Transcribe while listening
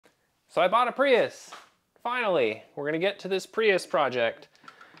So I bought a Prius. Finally, we're gonna get to this Prius project.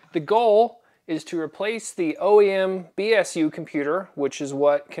 The goal is to replace the OEM BSU computer, which is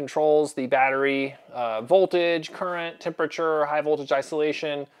what controls the battery voltage, current, temperature, high voltage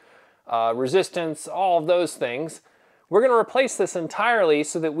isolation, resistance, all of those things. We're gonna replace this entirely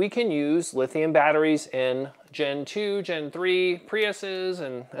so that we can use lithium batteries in Gen 2, Gen 3 Priuses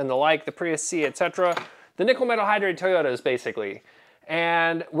and the like, the Prius C, etc. The nickel metal hydride Toyotas, basically.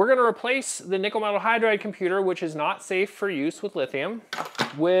 And we're gonna replace the nickel metal hydride computer, which is not safe for use with lithium,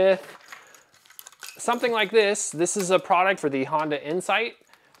 with something like this. This is a product for the Honda Insight.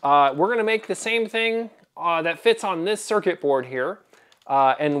 We're gonna make the same thing that fits on this circuit board here.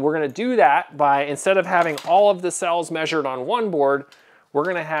 And we're gonna do that by, instead of having all of the cells measured on one board, we're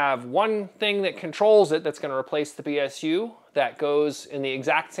gonna have one thing that controls it that's gonna replace the BSU that goes in the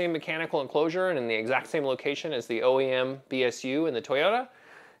exact same mechanical enclosure and in the exact same location as the OEM BSU in the Toyota.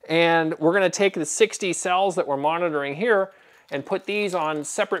 And we're gonna take the 60 cells that we're monitoring here and put these on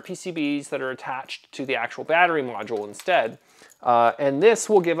separate PCBs that are attached to the actual battery module instead. And this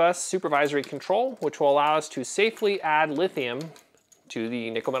will give us supervisory control, which will allow us to safely add lithium to the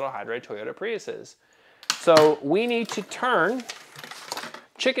nickel metal hydride Toyota Priuses. So we need to turn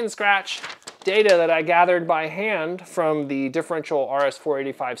chicken scratch data that I gathered by hand from the differential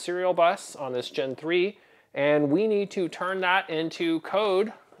RS485 serial bus on this Gen 3, and we need to turn that into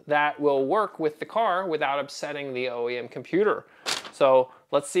code that will work with the car without upsetting the OEM computer. So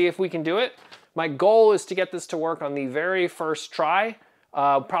let's see if we can do it. My goal is to get this to work on the very first try.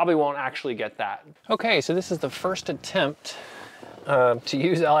 Probably won't actually get that. Okay, so this is the first attempt to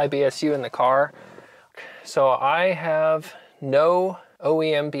use LiBSU in the car. So I have no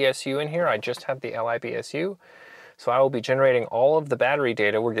OEM BSU in here, I just have the LiBSU. So I will be generating all of the battery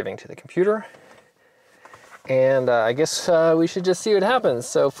data we're giving to the computer. And I guess we should just see what happens.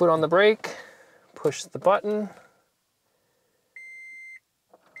 So foot on the brake, push the button.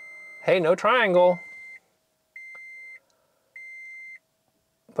 Hey, no triangle.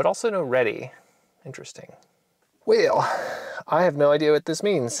 But also no ready. Interesting. Well, I have no idea what this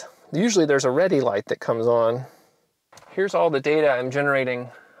means. Usually there's a ready light that comes on. Here's all the data I'm generating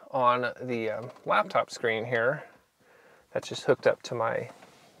on the laptop screen here. That's just hooked up to my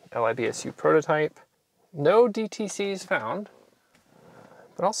LiBSU prototype. No DTCs found,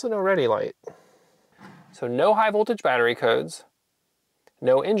 but also no ready light. So no high voltage battery codes,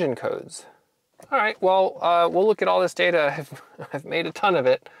 no engine codes. All right, well, we'll look at all this data. I've made a ton of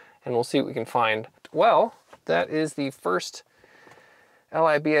it, and we'll see what we can find. Well, that is the first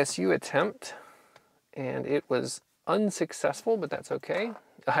LiBSU attempt, and it was unsuccessful, but that's okay.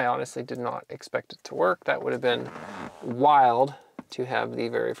 I honestly did not expect it to work. That would have been wild to have the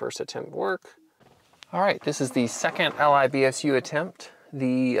very first attempt work. All right, this is the second LiBSU attempt.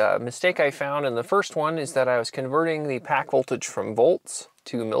 The mistake I found in the first one is that I was converting the pack voltage from volts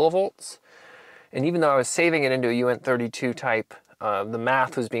to millivolts. And even though I was saving it into a UNT32 type, the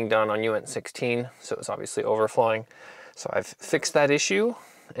math was being done on UNT16, so it was obviously overflowing. So I've fixed that issue.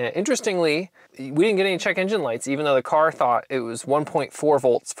 Interestingly, we didn't get any check engine lights, even though the car thought it was 1.4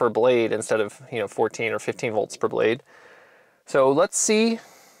 volts per blade instead of 14 or 15 volts per blade. So let's see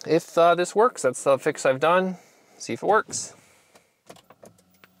if this works. That's the fix I've done. See if it works.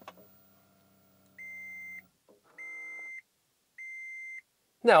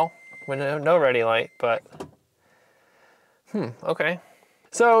 No, no ready light, but okay.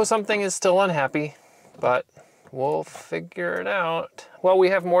 So something is still unhappy, but we'll figure it out. Well, we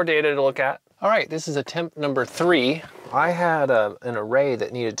have more data to look at. All right, this is attempt number 3. I had an array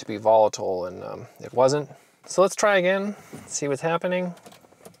that needed to be volatile and it wasn't. So let's try again, see what's happening.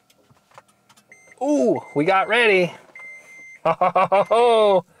 Ooh, we got ready.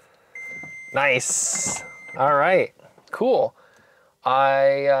 Oh, nice. All right, cool.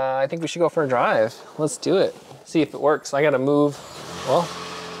 I think we should go for a drive. Let's do it. See if it works. I gotta move. Well,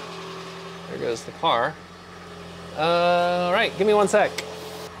 there goes the car. All right, give me 1 sec.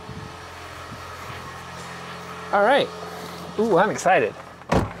 All right. Ooh, I'm excited.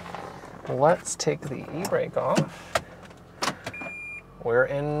 Let's take the e-brake off. We're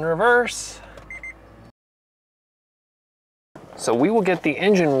in reverse. So we will get the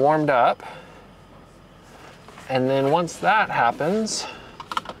engine warmed up. And then once that happens,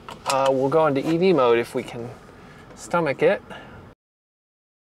 we'll go into EV mode if we can stomach it.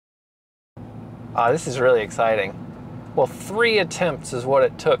 This is really exciting. Well, 3 attempts is what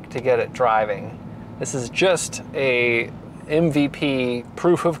it took to get it driving. This is just a MVP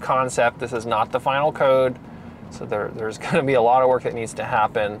proof of concept. This is not the final code. So there's gonna be a lot of work that needs to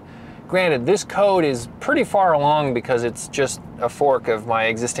happen. Granted, this code is pretty far along because it's just a fork of my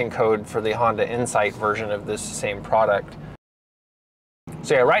existing code for the Honda Insight version of this same product.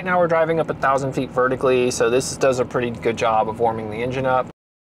 So yeah, right now we're driving up 1,000 feet vertically, so this does a pretty good job of warming the engine up.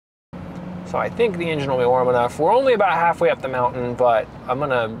 So I think the engine will be warm enough. We're only about halfway up the mountain, but I'm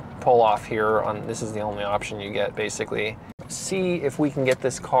gonna pull off here on, this is the only option you get basically. See if we can get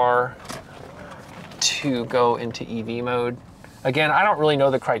this car to go into EV mode. Again, I don't really know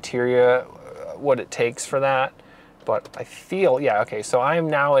the criteria, what it takes for that, but I feel, yeah, okay, so I am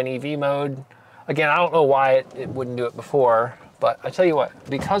now in EV mode. Again, I don't know why it wouldn't do it before, but I tell you what,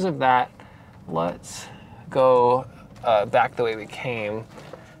 because of that, let's go back the way we came.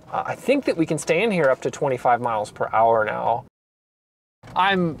 I think that we can stay in here up to 25 miles per hour now.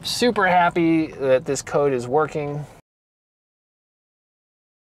 I'm super happy that this code is working.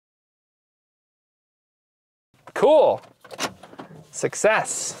 Cool.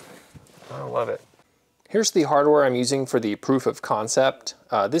 Success. I love it. Here's the hardware I'm using for the proof of concept.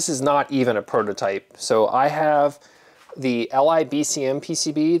 This is not even a prototype. So I have the LiBSU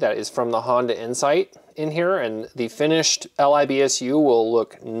PCB that is from the Honda Insight in here, and the finished LiBSU will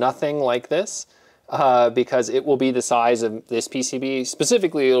look nothing like this because it will be the size of this PCB.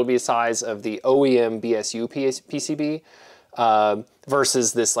 Specifically, it'll be the size of the OEM BSU PCB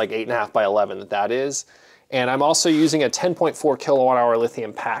versus this like 8.5 by 11 that is. And I'm also using a 10.4 kilowatt hour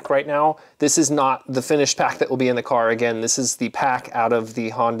lithium pack right now. This is not the finished pack that will be in the car. Again, this is the pack out of the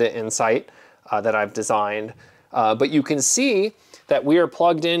Honda Insight that I've designed. But you can see that we are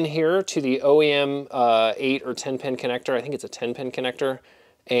plugged in here to the OEM 8 or 10 pin connector. I think it's a 10 pin connector.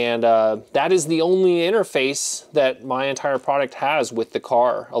 And that is the only interface that my entire product has with the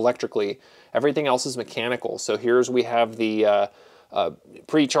car electrically. Everything else is mechanical. So here's, we have the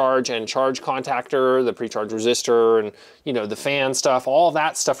pre-charge and charge contactor, the pre-charge resistor, and you know, the fan stuff, all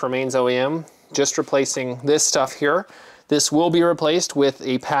that stuff remains OEM. Just replacing this stuff here. This will be replaced with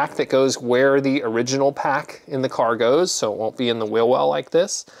a pack that goes where the original pack in the car goes, so it won't be in the wheel well like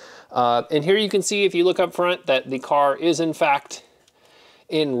this. And here you can see, if you look up front, that the car is in fact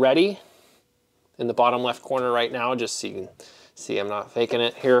in ready in the bottom left corner right now, just so you can see I'm not faking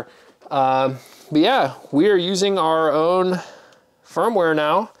it here. But yeah, we are using our own firmware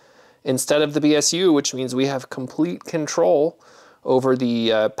now instead of the BSU, which means we have complete control over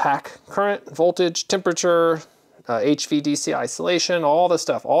the pack current, voltage, temperature, HVDC isolation, all the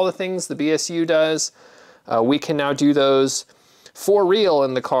stuff, all the things the BSU does. We can now do those for real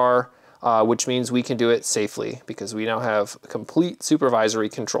in the car, which means we can do it safely because we now have complete supervisory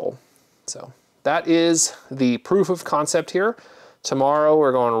control. So that is the proof of concept here. Tomorrow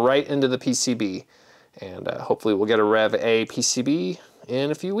we're going right into the PCB, and hopefully we'll get a Rev A PCB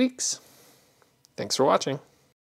in a few weeks. Thanks for watching.